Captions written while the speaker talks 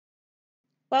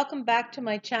Welcome back to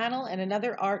my channel and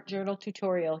another art journal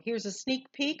tutorial. Here's a sneak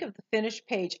peek of the finished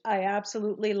page. I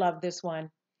absolutely love this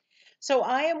one. So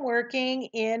I am working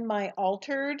in my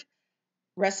altered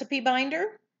recipe binder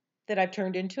that I've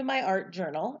turned into my art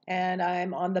journal, and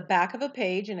I'm on the back of a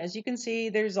page, and as you can see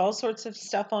there's all sorts of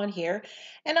stuff on here,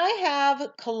 and I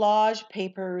have collage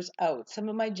papers out, some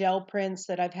of my gel prints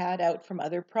that I've had out from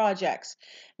other projects.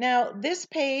 Now this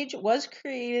page was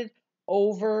created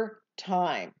over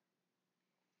time.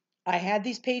 I had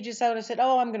these pages out. I said,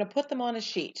 oh, I'm going to put them on a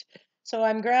sheet. So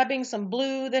I'm grabbing some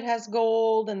blue that has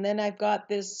gold, and then I've got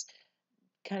this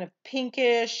kind of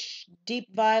pinkish, deep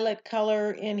violet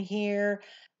color in here,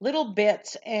 little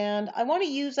bits, and I want to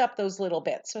use up those little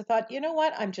bits. So I thought, you know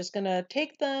what, I'm just going to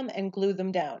take them and glue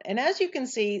them down. And as you can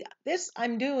see,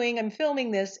 I'm filming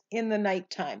this in the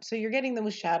nighttime. So you're getting them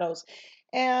with shadows,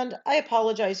 and I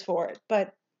apologize for it.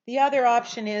 But the other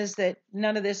option is that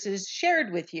none of this is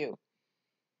shared with you.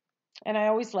 And I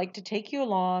always like to take you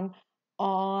along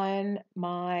on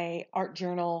my art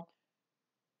journal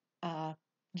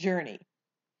journey.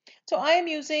 So I am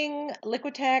using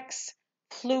Liquitex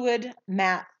Fluid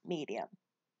Matte Medium.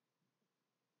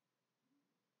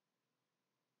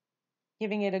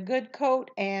 Giving it a good coat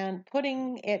and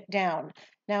putting it down.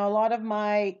 Now a lot of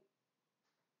my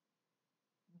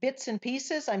bits and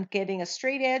pieces, I'm getting a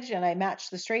straight edge and I match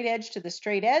the straight edge to the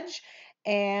straight edge,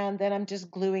 and then I'm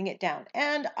just gluing it down.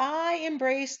 And I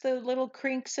embrace the little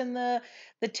crinks in the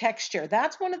texture.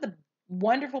 That's one of the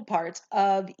wonderful parts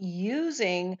of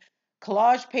using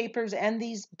collage papers and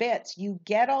these bits. You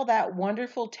get all that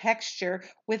wonderful texture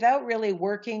without really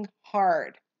working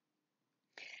hard.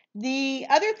 The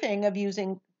other thing of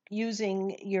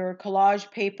using your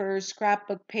collage papers,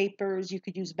 scrapbook papers, you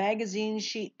could use magazine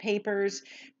sheet papers,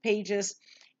 pages,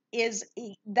 is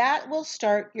that will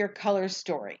start your color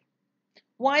story.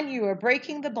 One, you are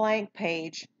breaking the blank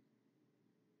page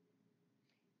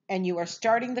and you are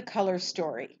starting the color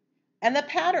story and the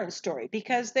pattern story,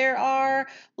 because there are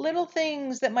little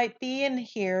things that might be in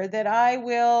here that I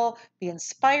will be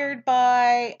inspired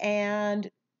by and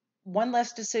one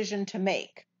less decision to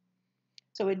make.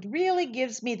 So it really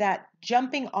gives me that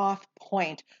jumping off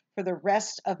point for the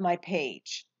rest of my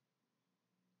page.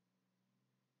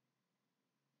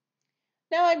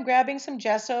 Now I'm grabbing some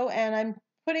gesso and I'm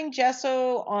putting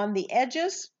gesso on the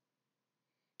edges,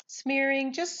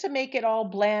 smearing just to make it all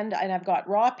blend, and I've got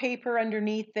raw paper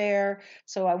underneath there,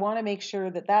 so I want to make sure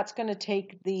that that's going to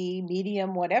take the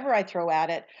medium, whatever I throw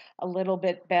at it, a little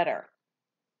bit better.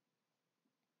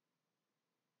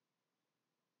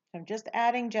 I'm just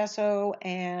adding gesso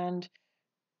and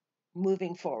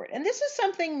moving forward. And this is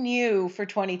something new for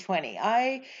 2020.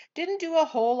 I didn't do a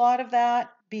whole lot of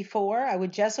that before. I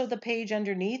would gesso the page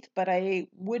underneath, but I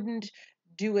wouldn't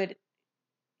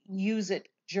use it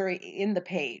in the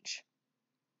page.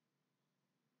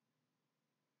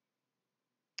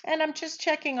 And I'm just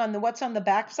checking on what's on the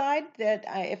back side, that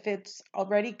if it's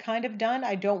already kind of done,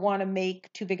 I don't want to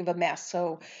make too big of a mess.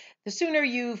 So the sooner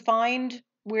you find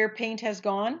where paint has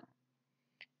gone.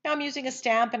 Now I'm using a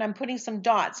stamp and I'm putting some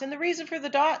dots. And the reason for the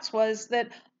dots was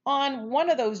that on one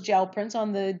of those gel prints,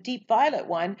 on the deep violet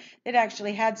one, it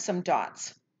actually had some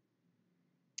dots.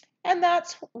 And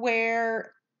that's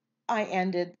where I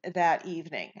ended that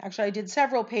evening. Actually, I did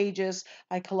several pages.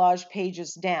 I collaged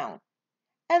pages down.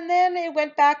 And then it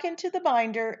went back into the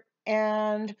binder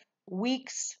and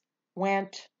weeks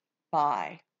went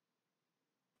by.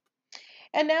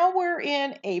 And now we're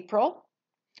in April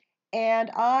and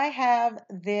I have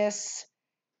this,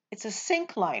 it's a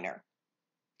sink liner.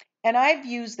 And I've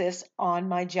used this on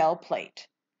my gel plate.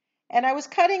 And I was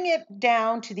cutting it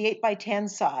down to the 8x10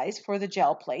 size for the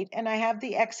gel plate, and I have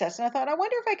the excess. And I thought, I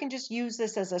wonder if I can just use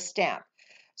this as a stamp.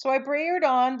 So I brayered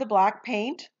on the black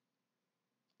paint,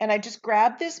 and I just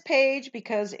grabbed this page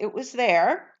because it was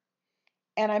there,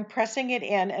 and I'm pressing it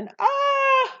in. And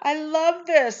I love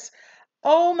this.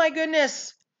 Oh my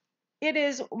goodness. It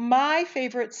is my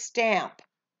favorite stamp.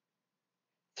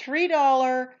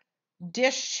 $3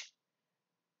 dish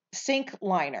sink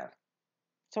liner.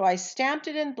 So I stamped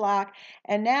it in black,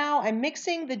 and now I'm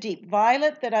mixing the deep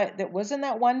violet that was in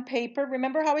that one paper.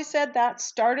 Remember how I said that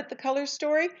started the color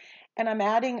story? And I'm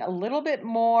adding a little bit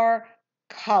more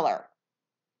color.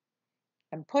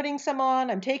 I'm putting some on,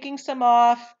 I'm taking some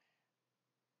off.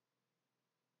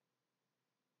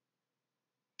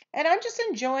 And I'm just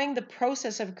enjoying the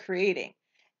process of creating.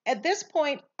 At this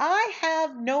point, I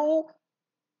have no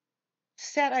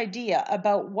set idea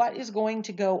about what is going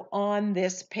to go on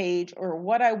this page or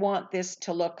what I want this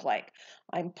to look like.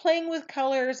 I'm playing with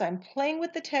colors, I'm playing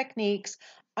with the techniques,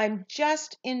 I'm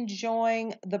just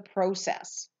enjoying the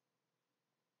process.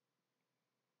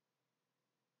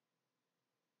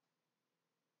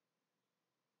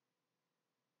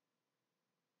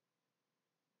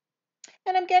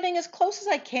 And I'm getting as close as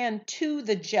I can to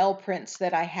the gel prints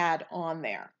that I had on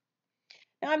there.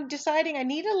 Now I'm deciding I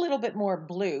need a little bit more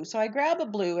blue. So I grab a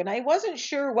blue, and I wasn't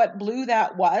sure what blue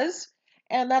that was.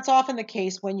 And that's often the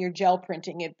case when you're gel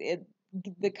printing.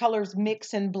 The colors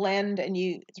mix and blend, and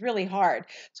it's really hard.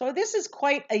 So this is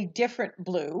quite a different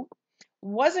blue.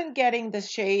 Wasn't getting the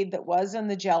shade that was in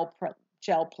the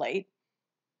gel plate.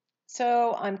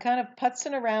 So I'm kind of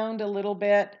putzing around a little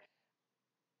bit.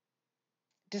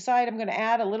 Decide I'm going to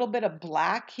add a little bit of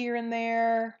black here and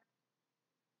there.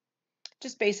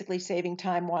 Just basically saving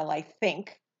time while I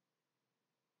think.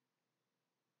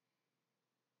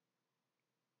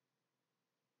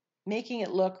 Making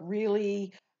it look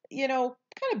really, kind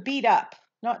of beat up,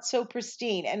 not so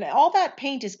pristine. And all that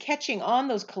paint is catching on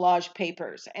those collage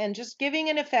papers and just giving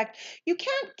an effect you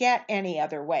can't get any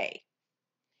other way.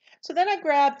 So then I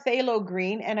grab phthalo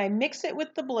green and I mix it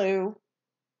with the blue.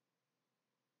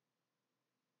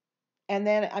 And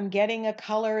then I'm getting a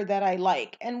color that I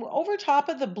like. And over top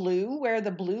of the blue, where the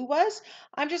blue was,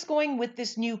 I'm just going with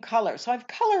this new color. So I've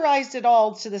colorized it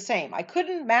all to the same. I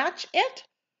couldn't match it,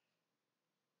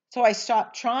 so I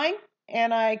stopped trying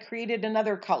and I created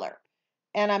another color.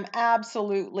 And I'm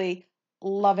absolutely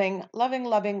loving, loving,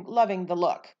 loving, loving the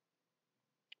look.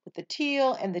 With the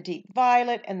teal and the deep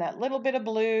violet and that little bit of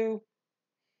blue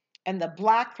and the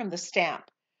black from the stamp.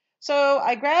 So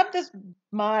I grabbed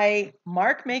my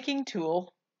mark making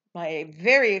tool, my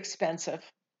very expensive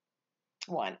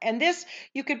one. And this,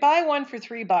 you could buy one for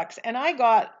 $3. And I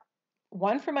got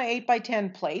one for my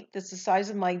 8x10 plate. That's the size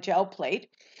of my gel plate.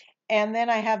 And then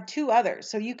I have two others.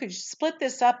 So you could split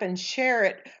this up and share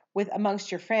it with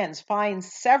amongst your friends. Find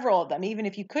several of them, even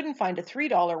if you couldn't find a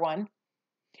 $3 one.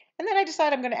 And then I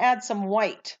decide I'm going to add some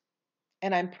white.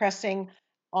 And I'm pressing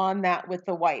on that with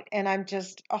the white. And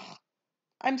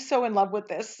I'm so in love with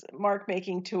this mark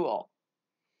making tool.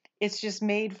 It's just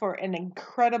made for an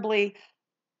incredibly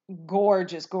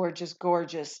gorgeous, gorgeous,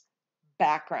 gorgeous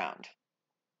background.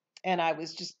 And I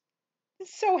was just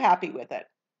so happy with it.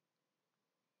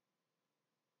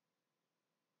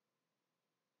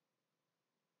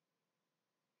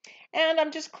 And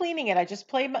I'm just cleaning it. I just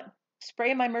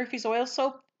spray my Murphy's oil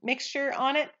soap mixture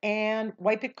on it and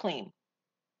wipe it clean.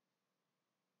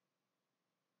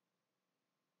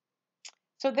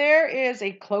 So there is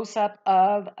a close-up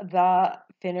of the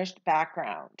finished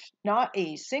background. Not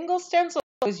a single stencil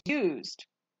was used.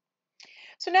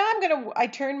 So now I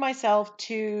turn myself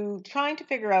to trying to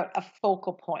figure out a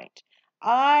focal point.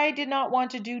 I did not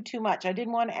want to do too much. I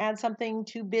didn't want to add something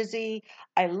too busy.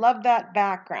 I love that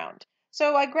background.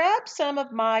 So I grabbed some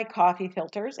of my coffee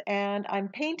filters and I'm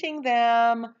painting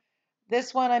them.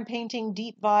 This one I'm painting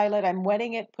deep violet. I'm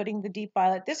wetting it, putting the deep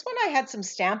violet. This one I had some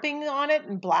stamping on it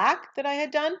in black that I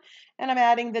had done, and I'm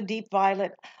adding the deep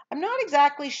violet. I'm not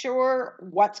exactly sure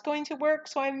what's going to work,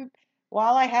 so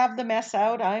while I have the mess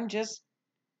out, I'm just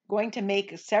going to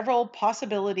make several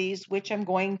possibilities, which I'm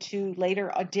going to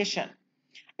later audition.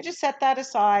 I just set that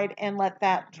aside and let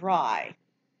that dry.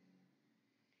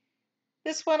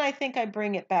 This one, I think I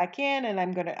bring it back in and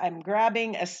I'm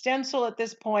grabbing a stencil at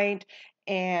this point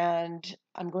and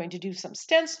I'm going to do some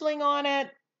stenciling on it.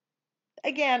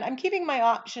 Again, I'm keeping my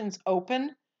options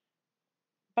open,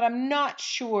 but I'm not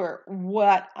sure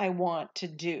what I want to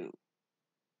do.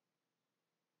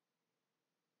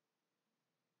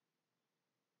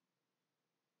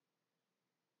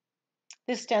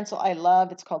 This stencil I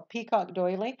love. It's called Peacock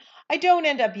Doily. I don't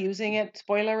end up using it,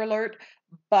 spoiler alert,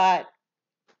 but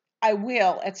I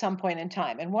will at some point in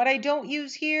time. And what I don't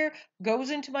use here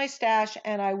goes into my stash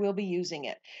and I will be using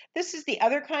it. This is the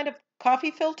other kind of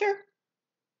coffee filter.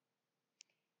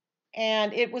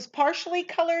 And it was partially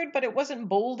colored, but it wasn't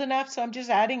bold enough, so I'm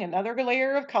just adding another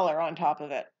layer of color on top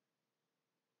of it.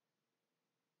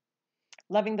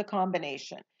 Loving the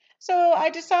combination. So I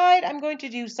decide I'm going to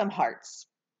do some hearts.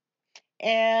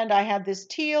 And I had this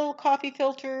teal coffee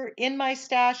filter in my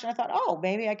stash, and I thought, oh,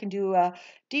 maybe I can do a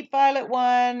deep violet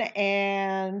one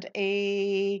and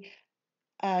a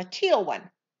teal one.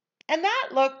 And that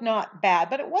looked not bad,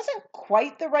 but it wasn't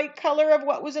quite the right color of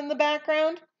what was in the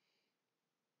background.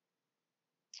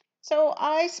 So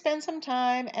I spent some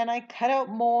time and I cut out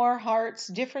more hearts,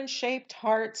 different shaped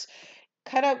hearts,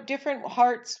 cut out different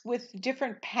hearts with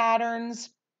different patterns,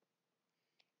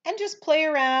 and just play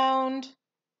around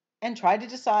and try to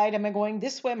decide, am I going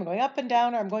this way, am I going up and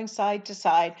down, or I'm going side to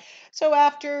side. So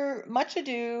after much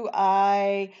ado,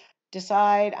 I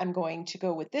decide I'm going to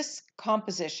go with this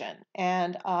composition.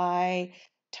 And I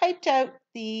typed out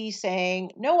the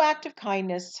saying, no act of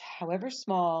kindness, however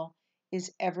small,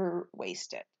 is ever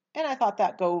wasted. And I thought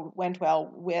that went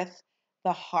well with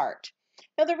the heart.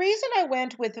 Now, the reason I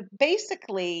went with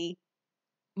basically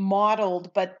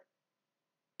modeled but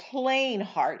plain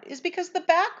heart is because the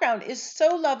background is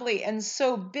so lovely and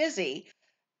so busy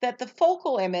that the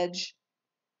focal image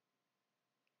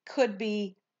could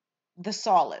be the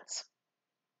solids.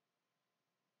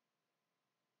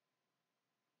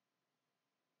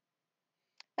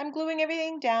 I'm gluing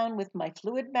everything down with my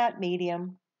fluid matte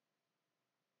medium.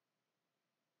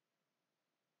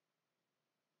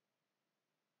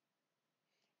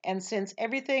 And since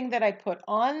everything that I put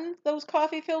on those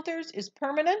coffee filters is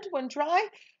permanent when dry,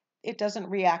 it doesn't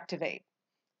reactivate.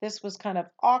 This was kind of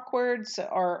awkward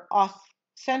or off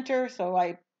center, so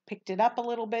I picked it up a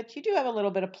little bit. You do have a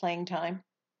little bit of playing time.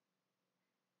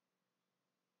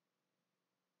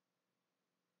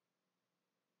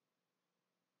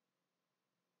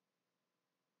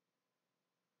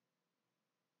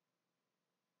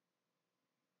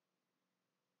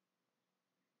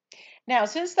 Now,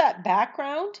 since that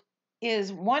background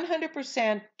is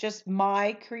 100% just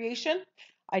my creation,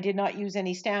 I did not use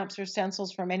any stamps or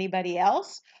stencils from anybody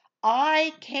else,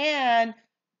 I can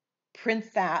print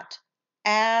that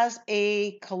as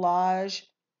a collage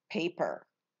paper.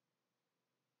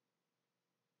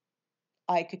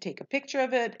 I could take a picture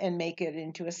of it and make it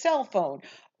into a cell phone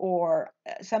or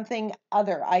something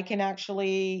other. I can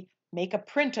actually make a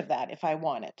print of that if I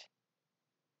want it.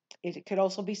 It could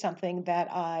also be something that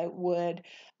I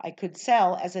could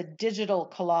sell as a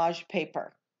digital collage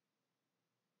paper.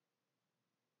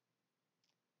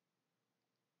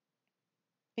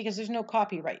 Because there's no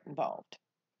copyright involved.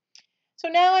 So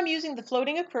now I'm using the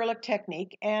floating acrylic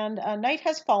technique, and night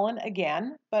has fallen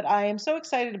again, but I am so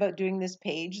excited about doing this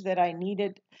page that I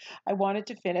wanted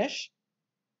to finish.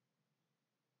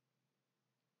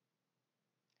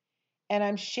 And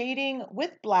I'm shading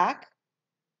with black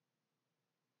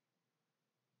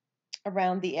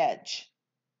around the edge.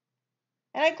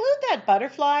 And I glued that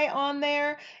butterfly on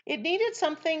there. It needed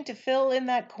something to fill in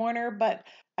that corner, but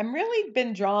I'm really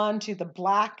been drawn to the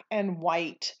black and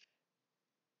white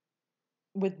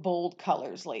with bold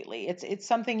colors lately. It's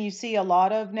something you see a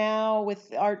lot of now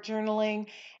with art journaling,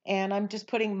 and I'm just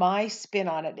putting my spin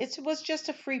on it. It was just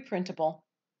a free printable.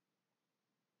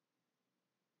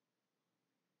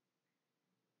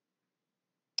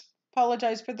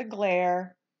 Apologize for the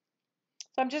glare.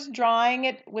 So I'm just drawing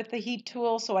it with the heat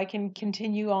tool so I can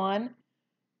continue on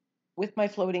with my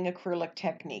floating acrylic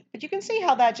technique. But you can see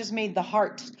how that just made the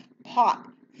heart pop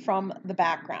from the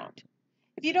background.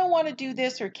 If you don't want to do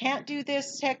this or can't do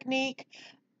this technique,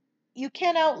 you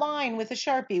can outline with a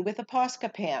Sharpie, with a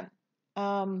Posca pen.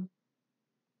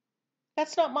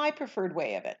 That's not my preferred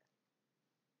way of it.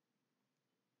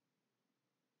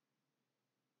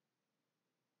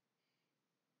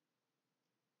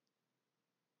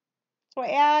 So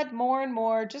I add more and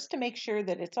more just to make sure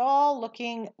that it's all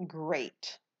looking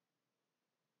great.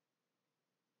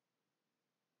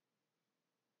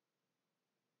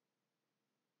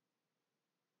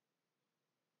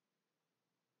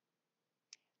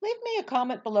 Leave me a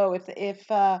comment below if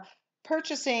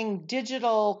purchasing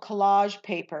digital collage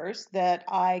papers that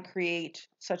I create,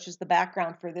 such as the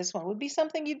background for this one, would be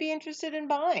something you'd be interested in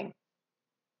buying.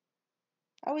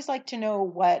 I always like to know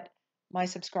what my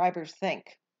subscribers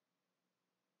think.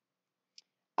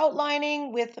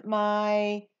 Outlining with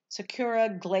my Sakura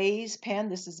glaze pen.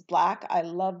 This is black. I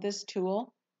love this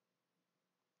tool.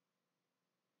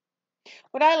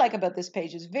 What I like about this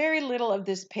page is very little of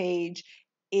this page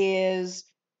is,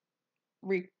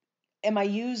 am I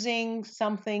using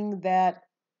something that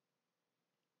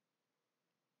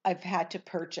I've had to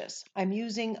purchase? I'm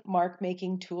using mark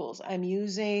making tools. I'm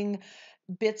using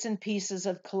bits and pieces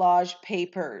of collage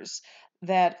papers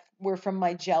that were from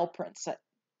my gel prints.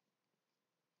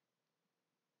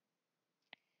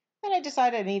 And I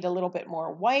decided I need a little bit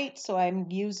more white, so I'm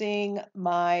using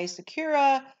my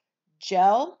Sakura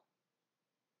gel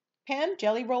pen,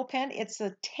 jelly roll pen. It's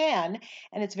a 10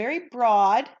 and it's very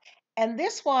broad. And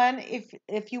this one,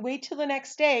 if you wait till the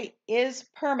next day, is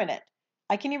permanent.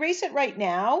 I can erase it right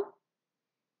now.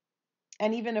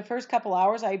 And even the first couple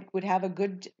hours, I would have a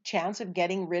good chance of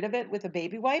getting rid of it with a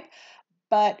baby wipe.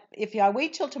 But if I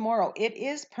wait till tomorrow, it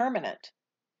is permanent.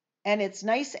 And it's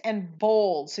nice and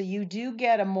bold, so you do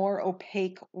get a more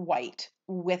opaque white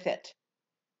with it.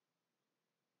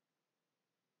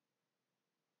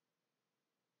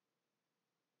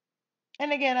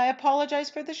 And again, I apologize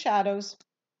for the shadows.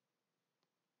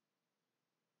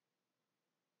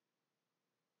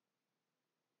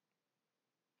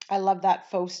 I love that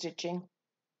faux stitching.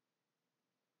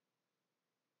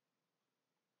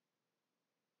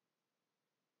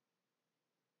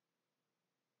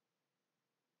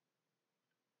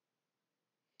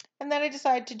 And then I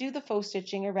decided to do the faux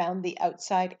stitching around the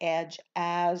outside edge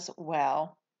as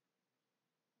well.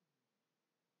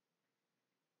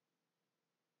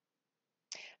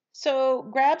 So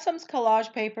grab some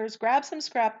collage papers, grab some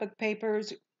scrapbook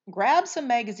papers, grab some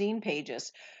magazine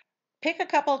pages, pick a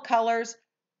couple of colors,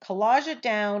 collage it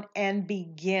down, and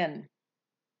begin.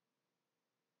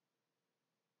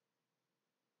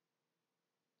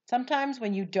 Sometimes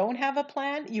when you don't have a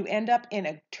plan, you end up in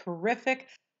a terrific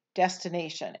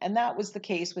destination. And that was the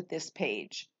case with this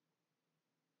page.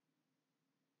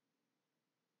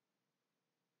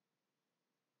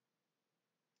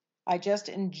 I just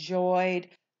enjoyed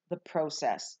the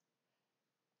process.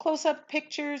 Close-up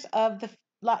pictures of the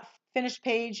finished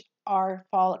page are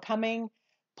coming.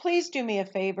 Please do me a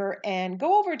favor and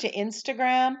go over to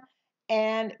Instagram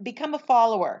and become a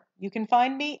follower. You can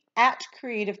find me at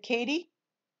Creative Katie,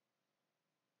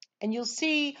 and you'll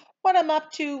see what I'm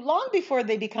up to long before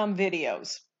they become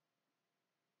videos.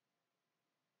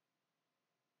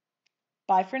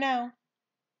 Bye for now.